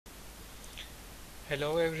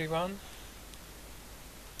Hello everyone.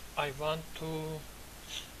 I want to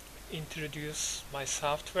introduce my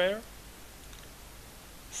software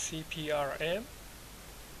CPRM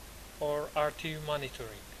or RTU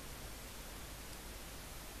monitoring.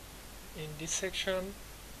 In this section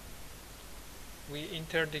we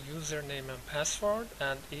enter the username and password,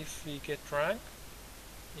 and if we get rank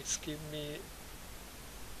it's give me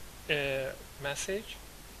a message,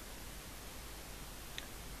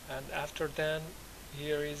 and after then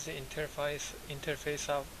here is the interface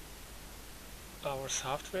of our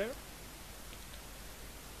software.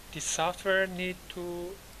 This software need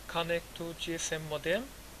to connect to GSM modem,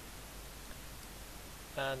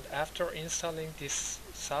 and after installing this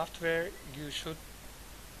software you should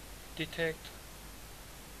detect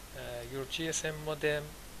your GSM modem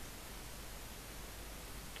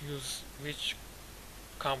use which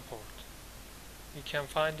COM port. You can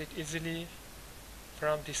find it easily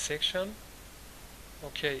from this section.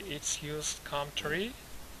 Okay, it's used COM3,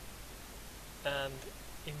 and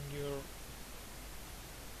in your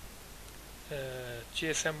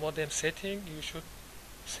GSM modem setting you should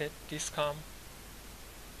set this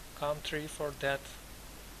COM3 for that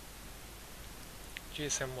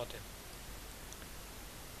GSM modem.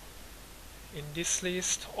 In this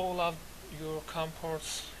list all of your COM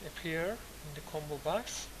ports appear in the combo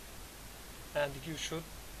box, and you should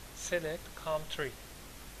select COM3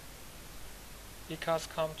 because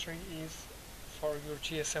COM3 is for your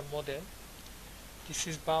GSM modem. This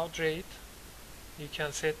is baud rate. You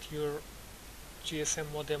can set your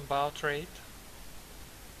GSM modem baud rate,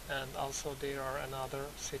 and also there are another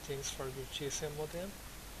settings for your GSM modem.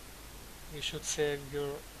 You should save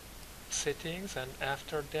your settings, and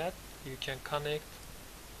after that you can connect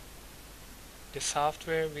the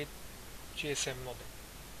software with GSM modem.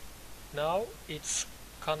 Now it's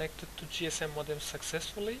connected to GSM modem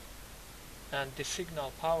successfully, and the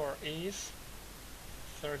signal power is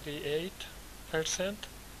 38%.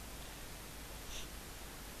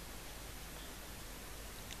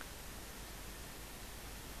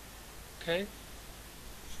 Okay.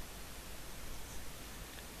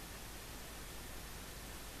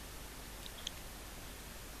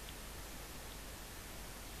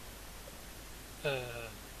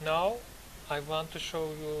 Now I want to show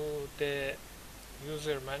you the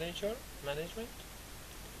user management.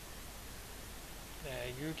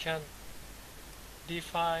 You can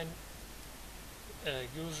define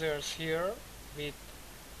users here with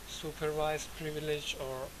supervised privilege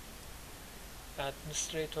or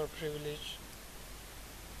administrator privilege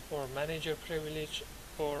or manager privilege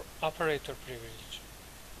or operator privilege.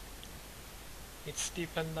 It's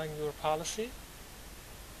depend on your policy,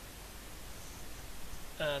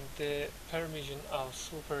 and the permission of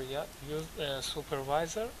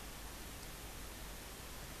supervisor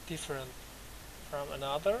different from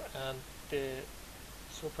another, and the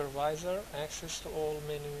supervisor access to all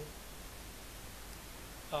menu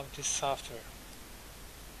of this software.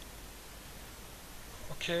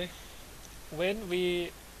 Okay, when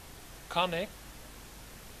we connect,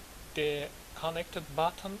 the connected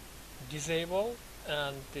button disable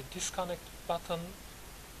and the disconnect button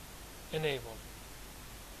enable,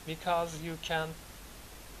 because you can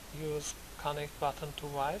use connect button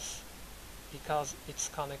twice because it's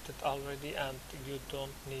connected already and you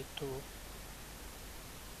don't need to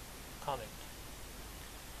connect.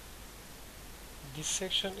 This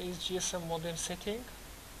section is GSM modem setting.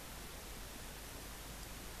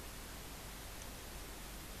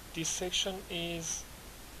 This section is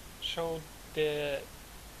show the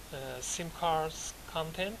SIM card's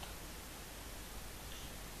content.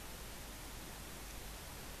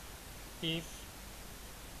 If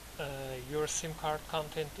your SIM card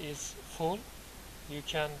content is full, you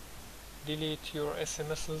can delete your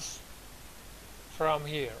SMSs from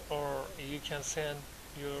here, or you can send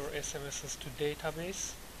your SMSs to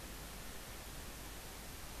database.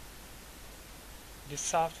 This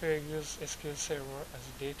software uses SQL Server as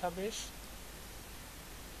a database.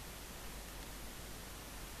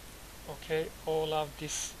 Okay, all of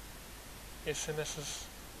these SMSs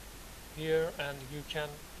here, and you can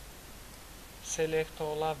select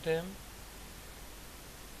all of them,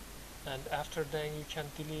 and after then you can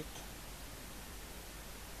delete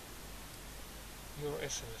your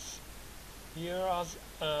SMS. Here is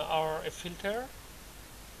our filter.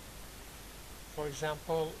 For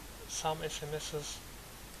example, some SMSs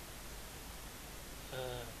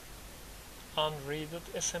unreaded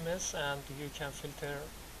SMS, and you can filter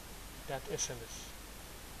that SMS.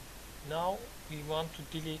 Now we want to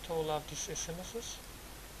delete all of these SMSs.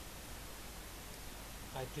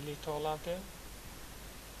 I delete all of them.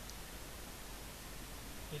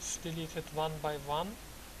 It's deleted one by one,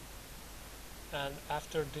 and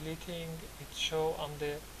after deleting it show on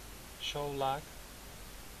the show log.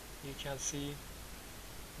 You can see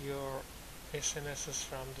your SMSs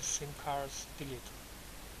from the SIM cards deleted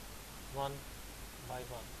one by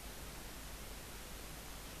one.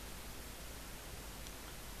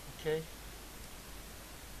 Okay.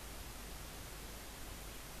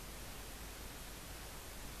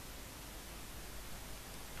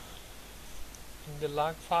 In the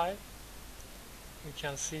log file, you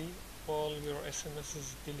can see all your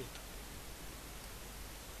SMSs deleted.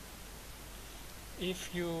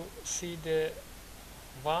 If you see the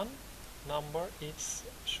one number, it's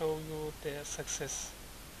show you the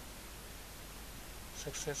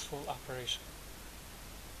successful operation.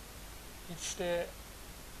 It's the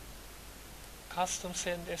custom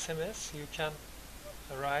send SMS. You can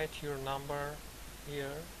write your number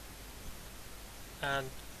here,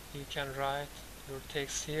 and you can write your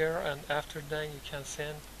text here, and after that you can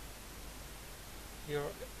send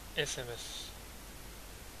your SMS.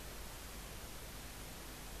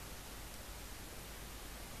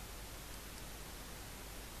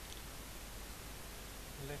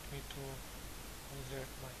 Let me to insert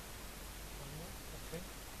my number. Okay.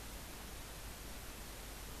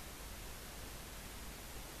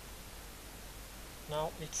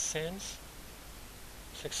 Now it sends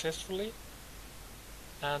successfully,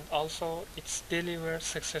 and also it's delivered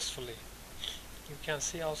successfully. You can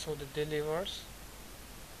see also the delivers.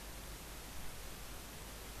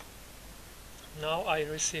 Now I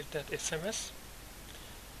received that SMS,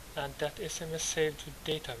 and that SMS saved to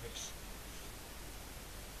database.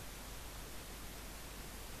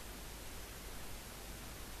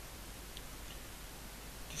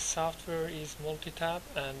 This software is multi-tab,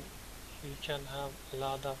 and you can have a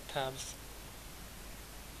lot of tabs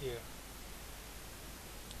here.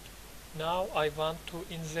 Now I want to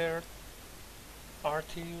insert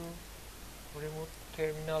RTU, remote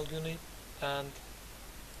terminal unit, and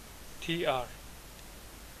TR,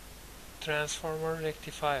 transformer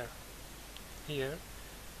rectifier, here.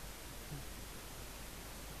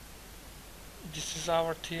 This is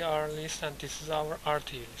our TR list, and this is our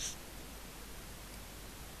RTU list.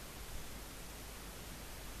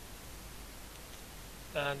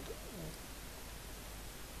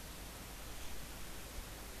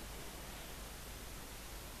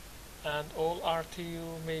 And all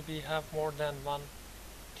RTU maybe have more than one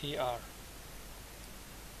TR.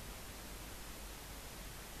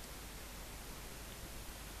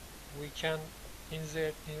 We can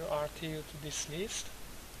insert new RTU to this list,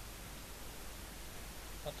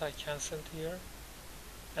 but I cancelled here.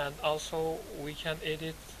 And also we can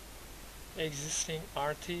edit existing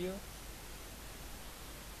RTU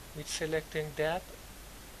with selecting that,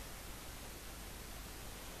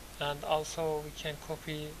 and also we can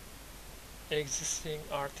copy existing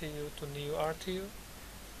RTU to new RTU,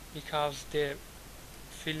 because the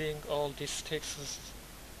filling all these texts is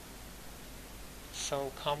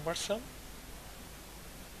so cumbersome.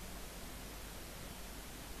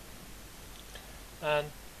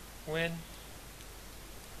 And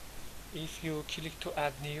if you click to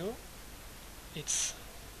add new, it's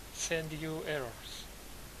send you errors.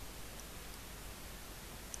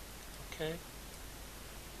 Okay,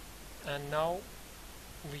 and now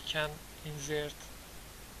we can insert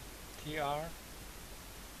TR.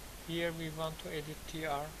 Here we want to edit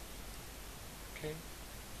TR. Okay,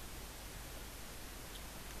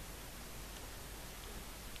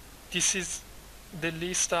 this is the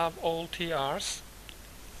list of all TRs.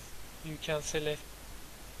 You can select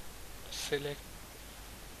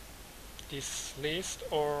this list,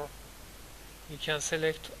 or you can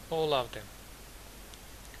select all of them.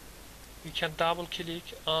 You can double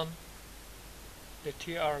click on the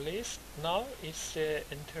TR list. Now it's the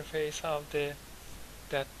interface of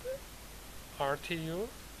that RTU,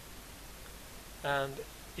 and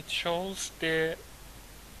it shows the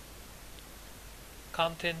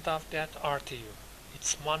content of that RTU.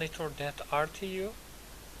 It's monitor that RTU.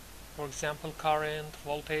 For example, current,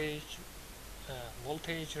 voltage,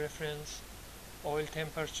 voltage reference, oil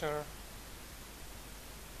temperature,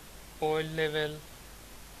 oil level,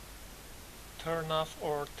 turn off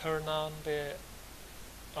or turn on the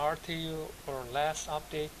RTU, or last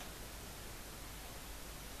update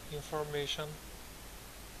information.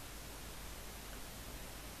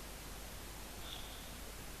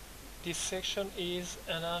 This section is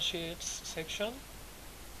annotates section.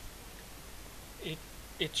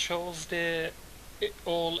 It shows the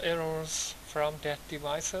all errors from that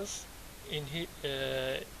devices. In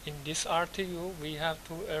this RTU we have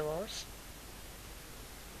 2 errors,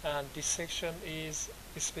 and this section is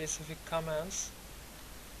specific commands.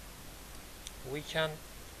 We can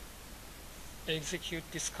execute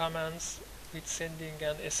these commands with sending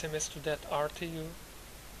an SMS to that RTU.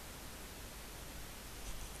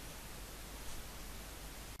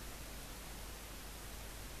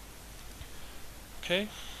 Okay,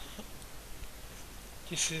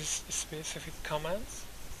 this is specific commands,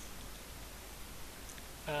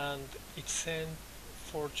 and it's sent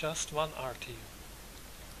for just one RTU.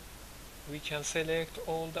 We can select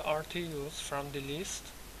all the RTUs from the list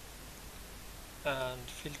and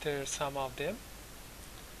filter some of them,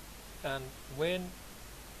 and when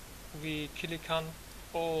we click on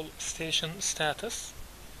all station status,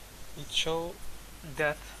 it shows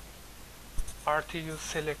that RTU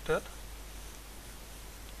selected.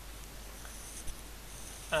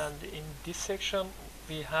 And in this section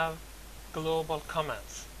we have global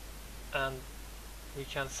commands, and we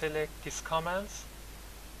can select these commands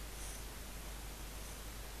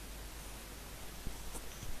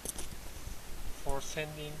for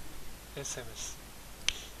sending SMS.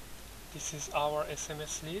 This is our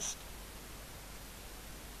SMS list.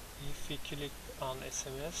 If we click on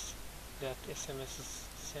SMS, that SMS is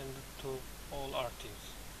sent to all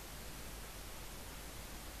RTUs.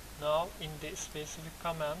 Now in the specific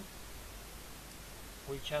command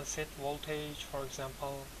we can set voltage, for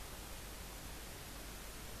example.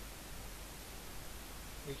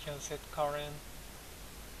 We can set current,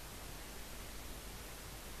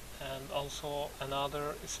 and also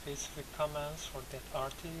another specific commands for that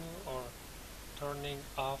RTU, or turning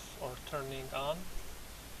off or turning on.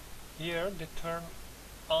 Here the turn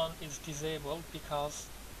on is disabled because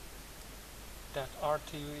that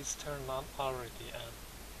RTU is turned on already. And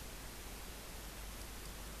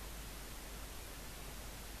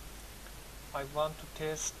I want to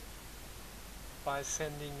test by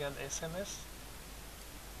sending an SMS.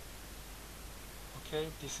 Okay,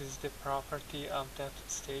 this is the property of that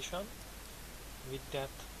station with that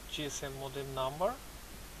GSM modem number.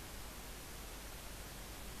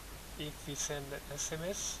 If we send an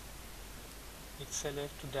SMS, it's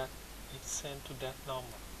sent to that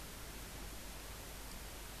number.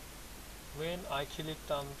 When I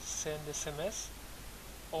clicked on send SMS,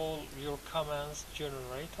 all your commands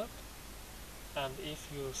generated, and if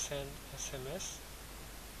you send SMS,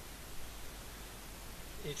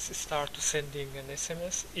 it's start to sending an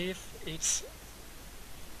SMS. If it's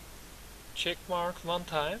check marked one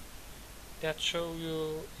time, that show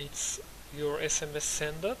you it's your SMS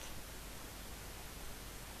sended.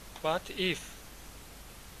 But if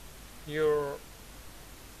your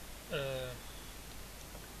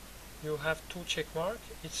you have two check mark,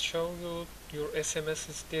 it show you your SMS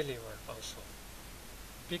is delivered also,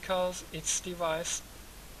 because its device,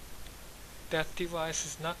 that device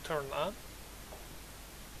is not turned on.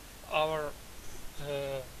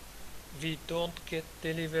 We don't get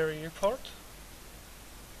delivery report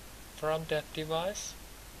from that device.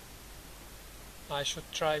 I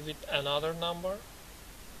should try with another number.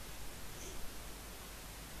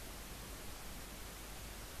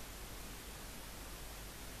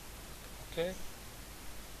 Okay.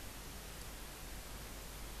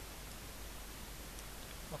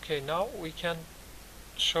 Okay, now we can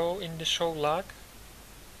show in the show log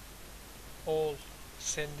all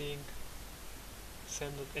sent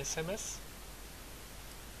SMS,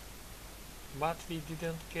 but we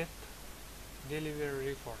didn't get delivery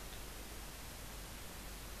report.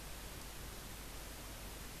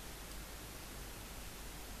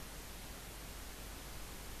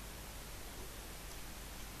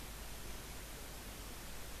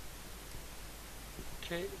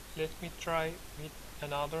 Okay, let me try with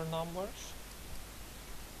another numbers.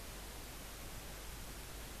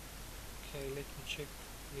 Okay, let me check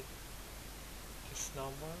with this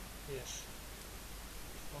number. Yes.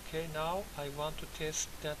 Okay, now I want to test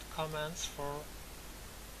that commands for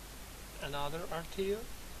another RTU.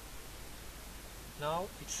 Now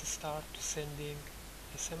it's start to sending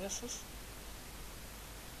SMSs.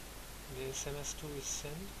 The SMS2 is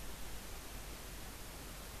sent.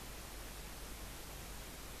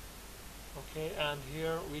 Okay, and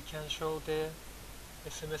here we can show the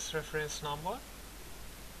SMS reference number.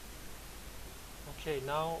 Okay,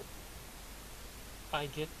 now I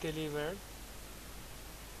get delivered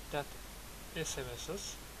that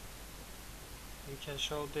SMSs. You can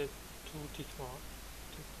show the two tick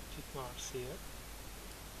marks here.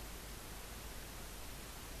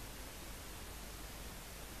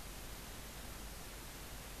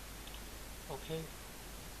 Okay,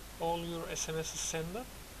 all your SMSs sent,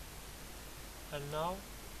 and now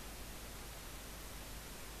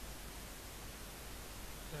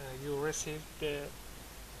you receive the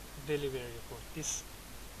delivery report. This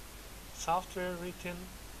software written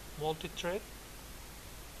multi-thread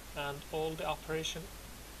and all the operation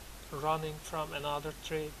running from another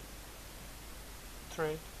thread.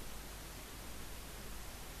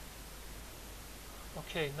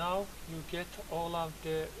 Okay, now you get all of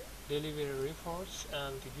the delivery reports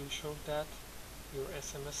and you show that your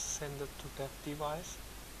SMS sent to that device,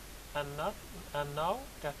 and now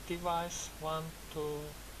that device want to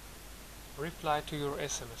reply to your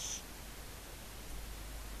SMS.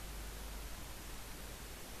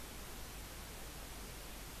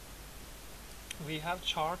 We have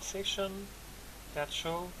chart section that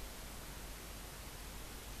show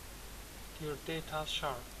your data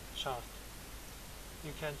chart.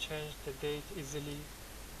 You can change the date easily.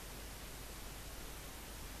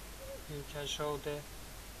 You can show the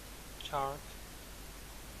chart.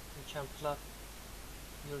 You can plot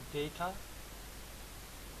your data,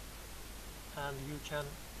 and you can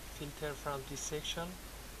filter from this section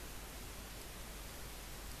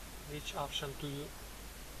which option do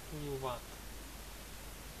you want.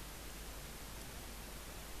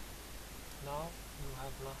 Now you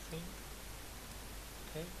have nothing.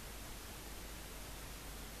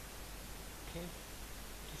 Okay,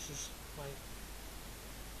 this is my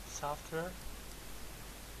software.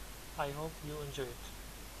 I hope you enjoy it.